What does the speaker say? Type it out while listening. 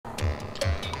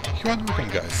Welcome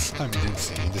guys, I'm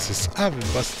DinXy and this is a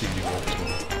busty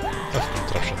walkthrough of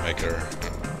Contraption Maker.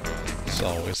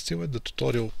 So we're still at the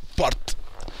tutorial part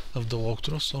of the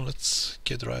walkthrough, so let's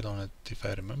get right on it. If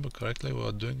I remember correctly, we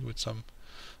are doing with some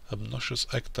obnoxious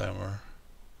egg timer.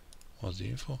 What's the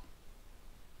info?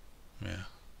 Yeah.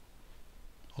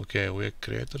 Okay, we're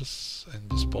creators and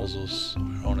disposals,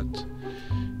 we're on it.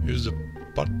 Use the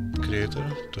part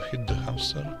creator to hit the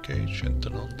hamster cage and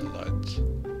turn on the light.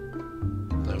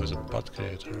 There is a part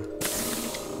creator.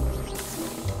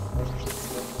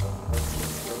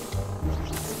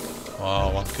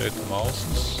 Wow, one crate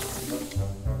mouses.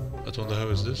 But what the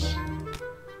hell is this?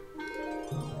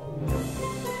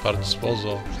 Part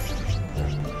disposal.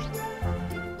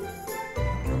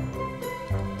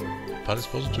 Part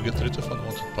disposal to get rid of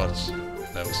unwanted parts.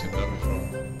 Never seen that before.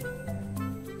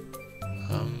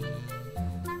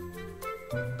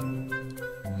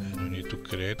 And we need to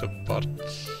create a part.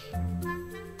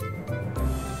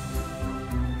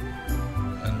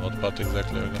 And what part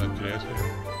exactly are we gonna create here?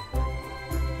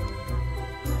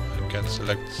 I can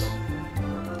select.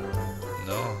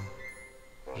 No,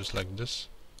 just like this.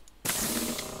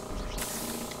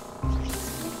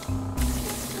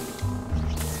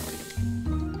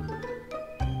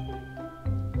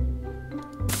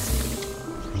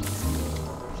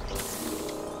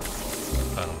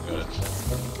 I don't get it.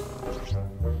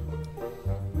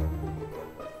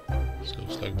 This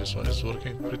looks like this one is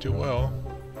working pretty well.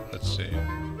 Let's see.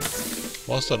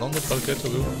 Once done on the part creator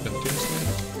will continuously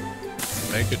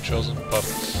make a chosen part.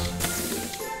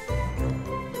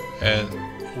 And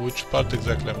which part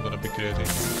exactly I'm gonna be creating?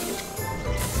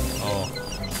 Oh.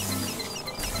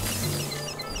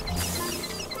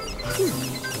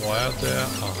 Why are there?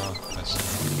 I see.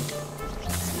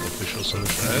 The official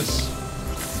solution is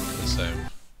the same.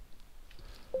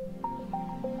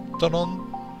 Turn on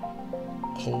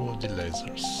all the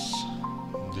lasers.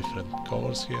 Different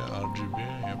colors here, RGB,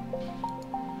 yep.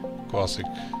 Classic.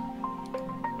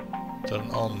 Turn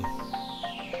on.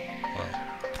 Well,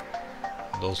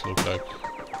 those look like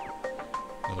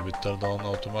gonna be turned on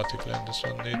automatically, and this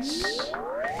one needs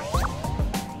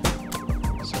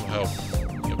some help.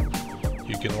 Yep.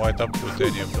 You can light up with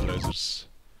any of the lasers.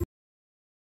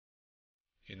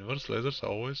 Inverse lasers are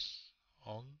always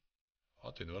on.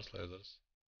 What inverse lasers?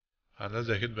 Unless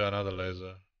they're hit by another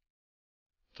laser.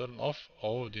 Turn off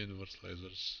all of the inverse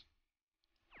lasers.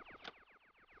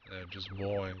 They're just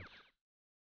boring.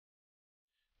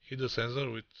 Hit the sensor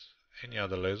with any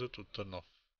other laser to turn off.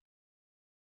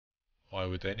 Why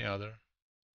with any other?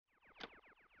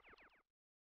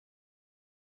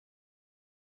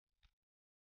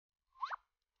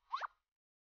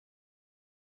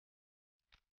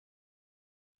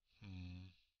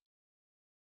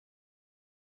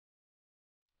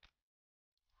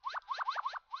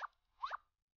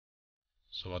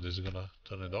 So what is gonna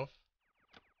turn it off?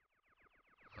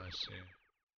 I see.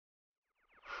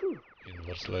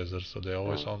 Inverse lasers, so they're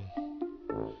always on.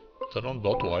 Turn on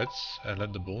both lights and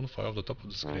let the balloon fire off the top of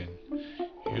the screen.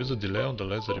 Use a delay on the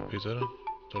laser repeater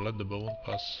to let the balloon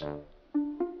pass.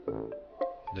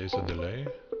 There is a delay.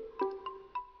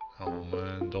 Oh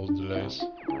man, those delays.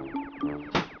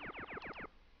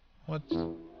 What?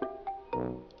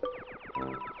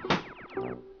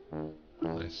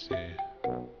 I see.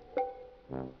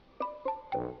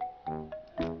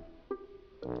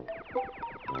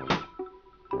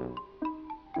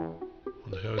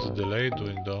 What the hell is the delay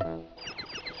doing though?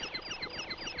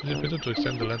 Is it better to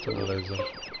extend the length of the laser?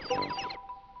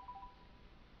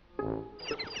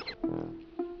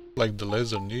 Like the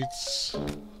laser needs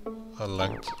a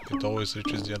length, it always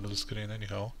reaches the end of the screen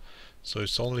anyhow. So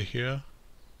it's only here.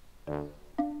 What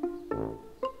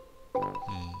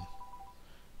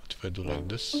if I do like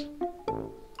this?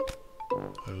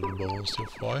 Will the balloon still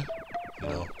fly?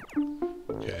 No.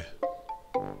 Okay.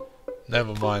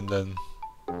 Never mind then.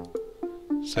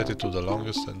 Set it to the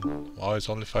longest and... wow, it's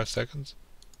only 5 seconds?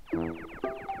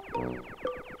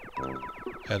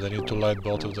 And I need to light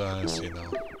both of them, I see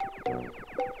now.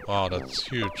 Wow, that's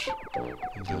huge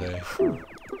delay.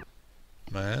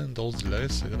 Man, those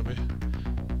delays are gonna be...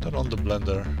 Turn on the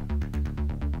blender.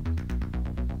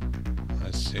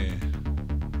 I see.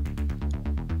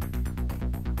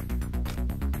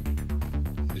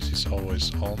 This is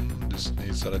always on, this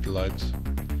needs a red light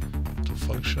to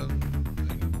function,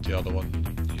 and the other one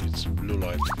needs blue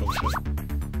light to function.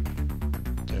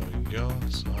 There we go,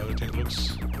 so everything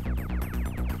looks...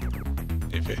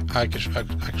 If I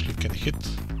actually can hit...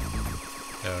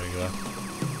 There we go.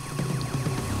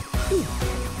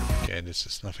 Okay, this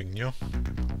is nothing new.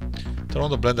 Turn on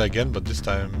the blender again, but this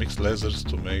time mix lasers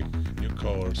to make new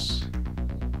colors.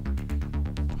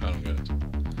 I don't get it.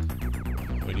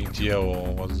 We need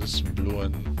yellow. What's this? Blue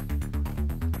and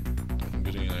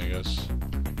green, I guess.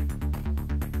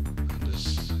 And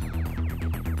this.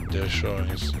 They're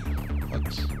showing us what?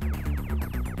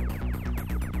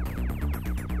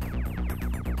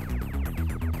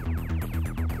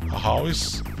 How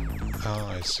is?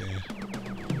 Ah, I see.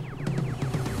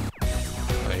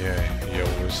 Ah, yeah,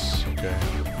 yellow is okay.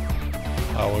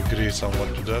 I'll agree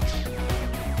somewhat to that.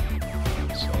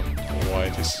 So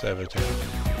white is everything.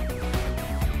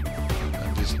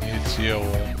 And this needs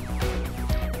yellow.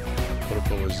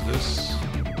 Purple is this.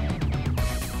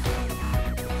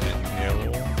 And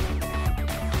yellow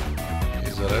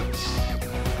is red.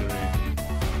 Green.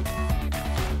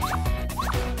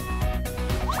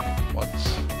 What?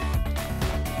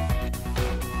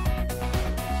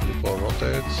 Flip or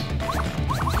rotate.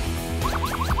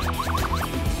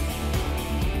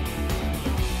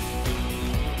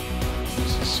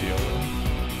 Yellow.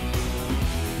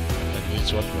 It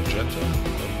needs what, magenta or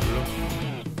blue?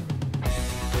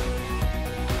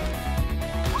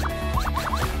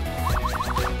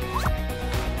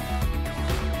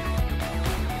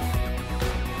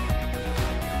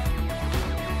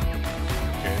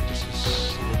 Okay, this is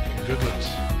looking good,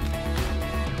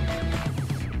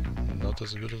 but not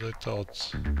as good as I thought.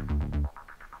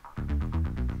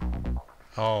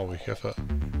 Oh, we have a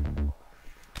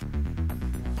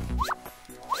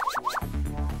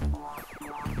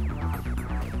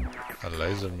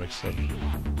laser mixer. So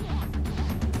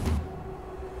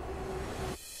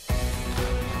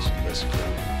basically we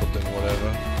can put them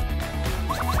whatever.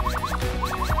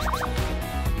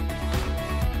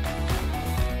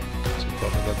 So we're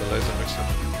talking about the laser mixer.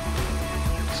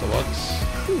 So what?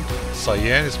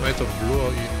 Cyan is made of blue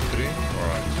or green?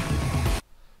 Alright.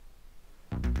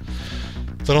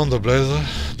 Turn on the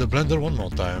blender one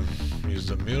more time. Use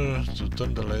the mirror to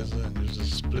turn the laser and use the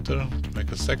splitter to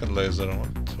make a second laser.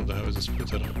 What the hell is a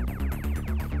splitter?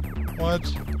 What?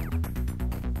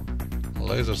 A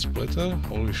laser splitter?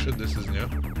 Holy shit, this is new.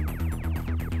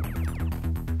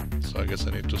 So I guess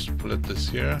I need to split this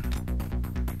here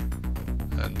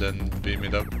and then beam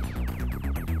it up.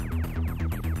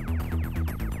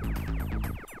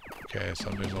 Okay,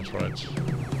 something's not right.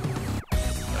 I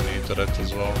need red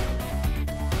as well.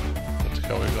 But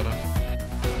how are we gonna?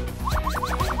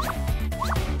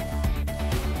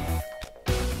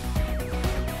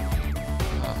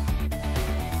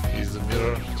 Is the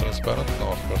mirror transparent? No,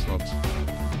 of course not.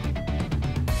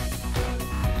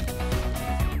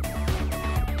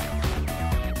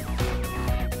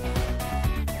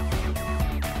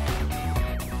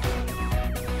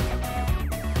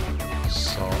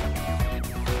 So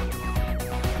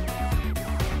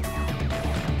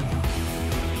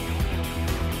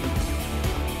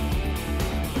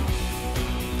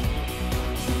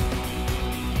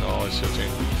no, it's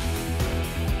shooting.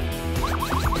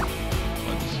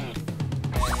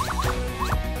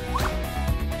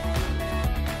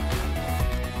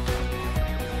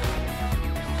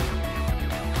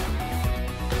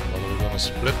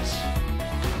 Split.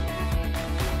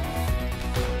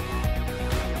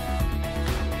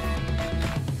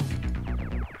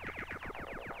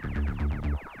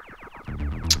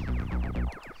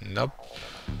 Nope.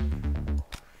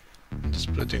 The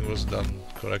splitting was done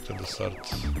correct at the start.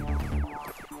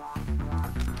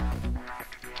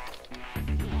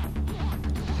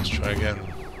 Let's try again.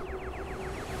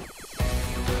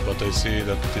 But I see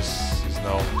that this is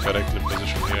now correctly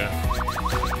positioned here.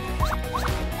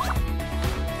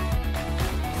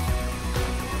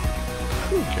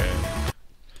 Okay.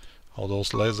 All those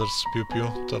lasers, pew pew,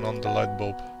 turn on the light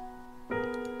bulb.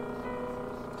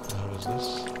 How is this?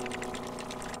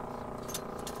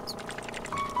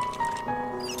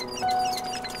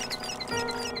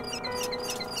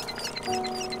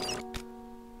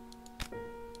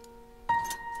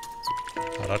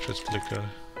 A ratchet flicker.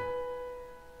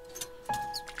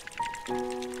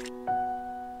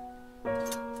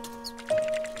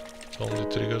 It only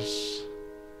triggers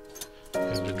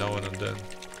every now and then.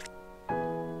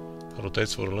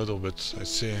 Rotates for a little bit, I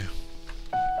see.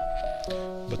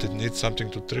 But it needs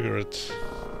something to trigger it.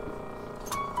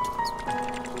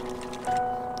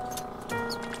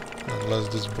 Unless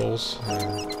this balls.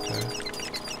 Okay.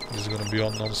 This is gonna be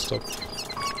on non-stop.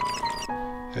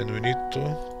 And we need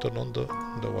to turn on the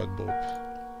white bulb.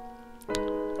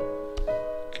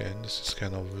 Okay, this is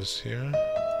kind of obvious here.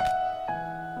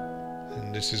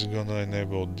 And this is gonna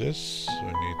enable this. We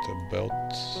need a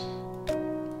belt.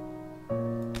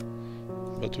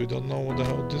 But we don't know what the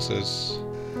hell this is.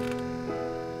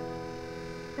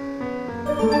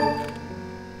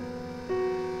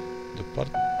 The part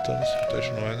turns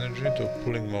rotational energy to a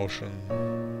pulling motion.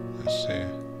 I see.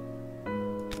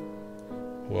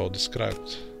 well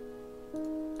described.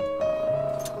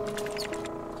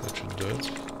 That should do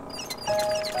it.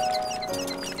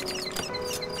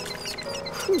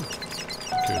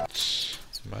 Good.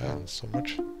 Man, so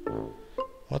much.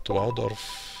 What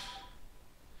Waldorf?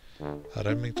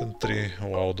 Remington 3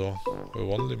 Waldo.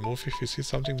 Will only move if he sees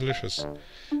something delicious.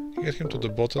 Get him to the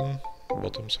bottom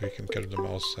so he can carry the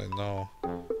mouse. I know.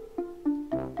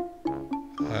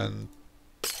 And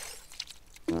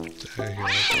there he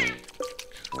is.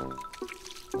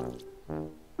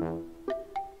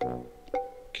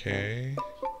 Okay.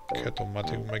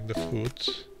 Cat-o-matic will make the food.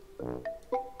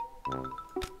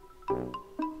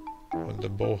 When the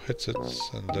bow hits it,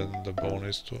 and then the bow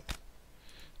needs to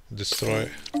destroy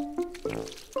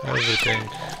everything.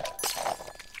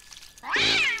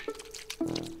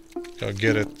 Go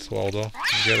get it, Waldo.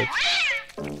 Get it.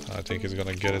 I think he's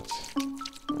gonna get it.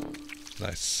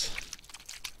 Nice.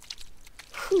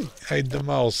 Ate the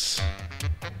mouse.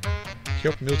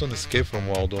 Help Milton escape from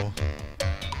Waldo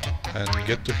and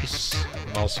get to his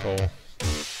mouse hole.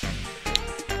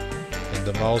 And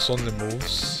the mouse only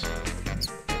moves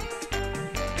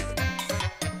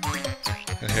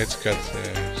and hates cat.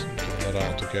 Yeah, he's turning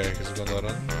around. Okay, he's gonna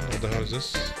run. What the hell is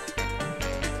this?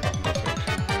 Nothing.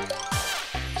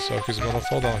 So he's gonna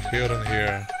fall down here and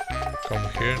here. Come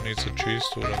here, needs a cheese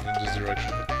to run in this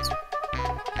direction.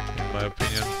 In my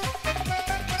opinion.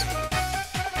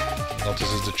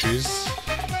 Notices the cheese.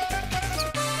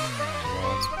 Come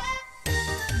on.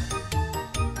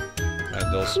 And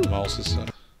those mouses are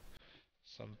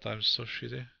sometimes so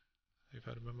shitty, if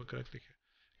I remember correctly.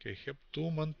 Okay, he have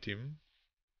 2-man team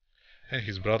and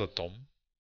his brother Tom.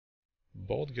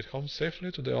 Both get home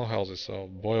safely to their own houses. So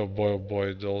boy oh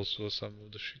boy, those were some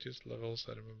of the shittiest levels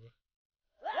I remember.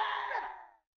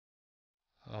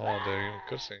 Oh, they're even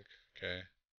cursing. Okay.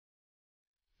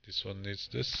 This one needs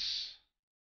this.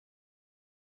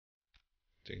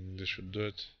 Think this should do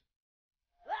it.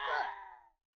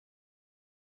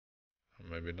 Or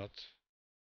maybe not.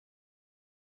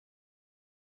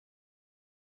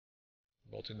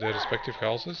 Both in their respective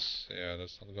houses? Yeah,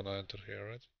 that's not gonna enter here,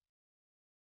 right?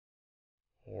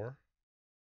 Or?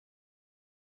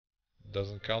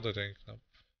 Doesn't count, I think. Nope.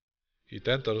 It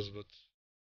enters, but...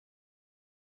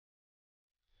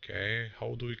 Okay,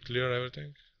 how do we clear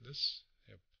everything? This?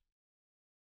 Yep.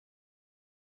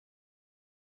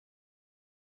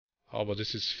 Oh, but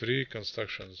this is free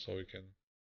construction, so we can...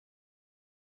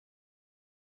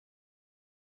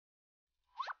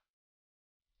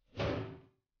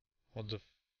 What the...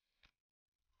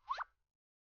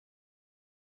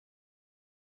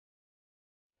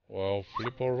 Well,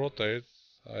 flip or rotate.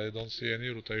 I don't see any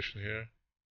rotation here.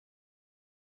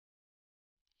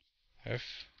 F.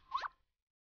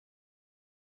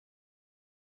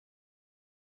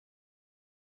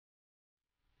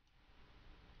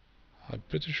 I'm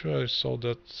pretty sure I saw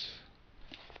that.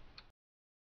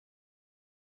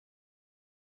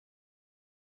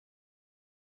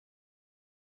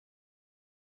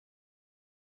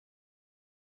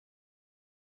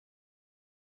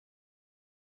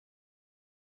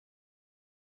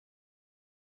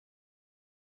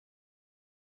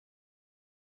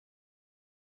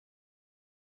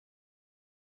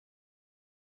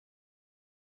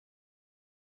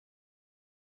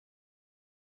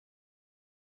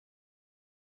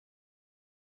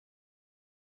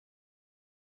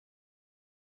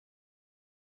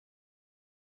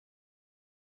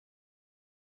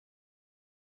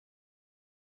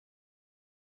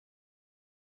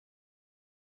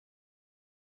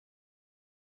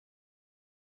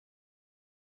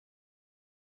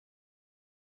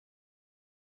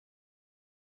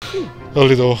 A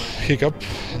little hiccup,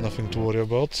 nothing to worry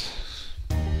about.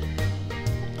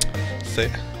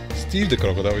 Say, Steve the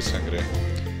crocodile is hungry.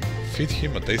 Feed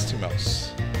him a tasty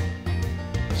mouse.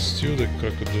 Stew the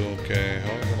crocodile, okay,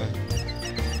 how am I gonna...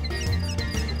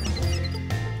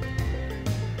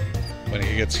 When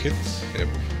he gets hit, yep,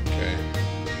 okay.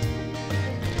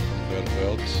 Convert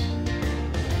belt.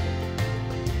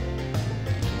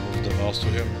 Move the mouse to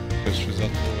him, because she's not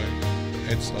moving.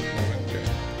 It's not moving, okay.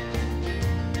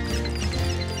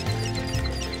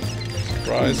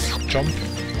 Surprise, jump.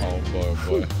 Oh boy, oh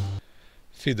boy.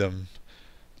 Feed them.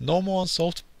 No more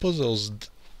unsolved puzzles.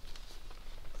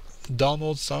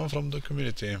 Download some from the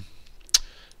community.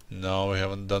 No, we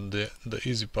haven't done the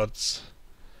easy parts.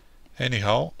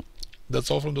 Anyhow, that's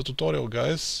all from the tutorial,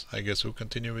 guys. I guess we'll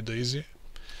continue with the easy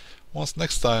once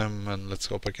next time, and let's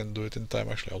hope I can do it in time.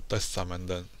 Actually, I'll test some and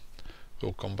then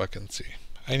we'll come back and see.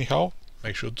 Anyhow,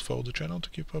 make sure to follow the channel to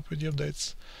keep up with the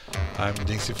updates. I'm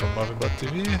DinXy from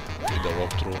TV with a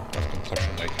walkthrough of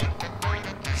Contraption Maker.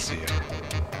 See ya.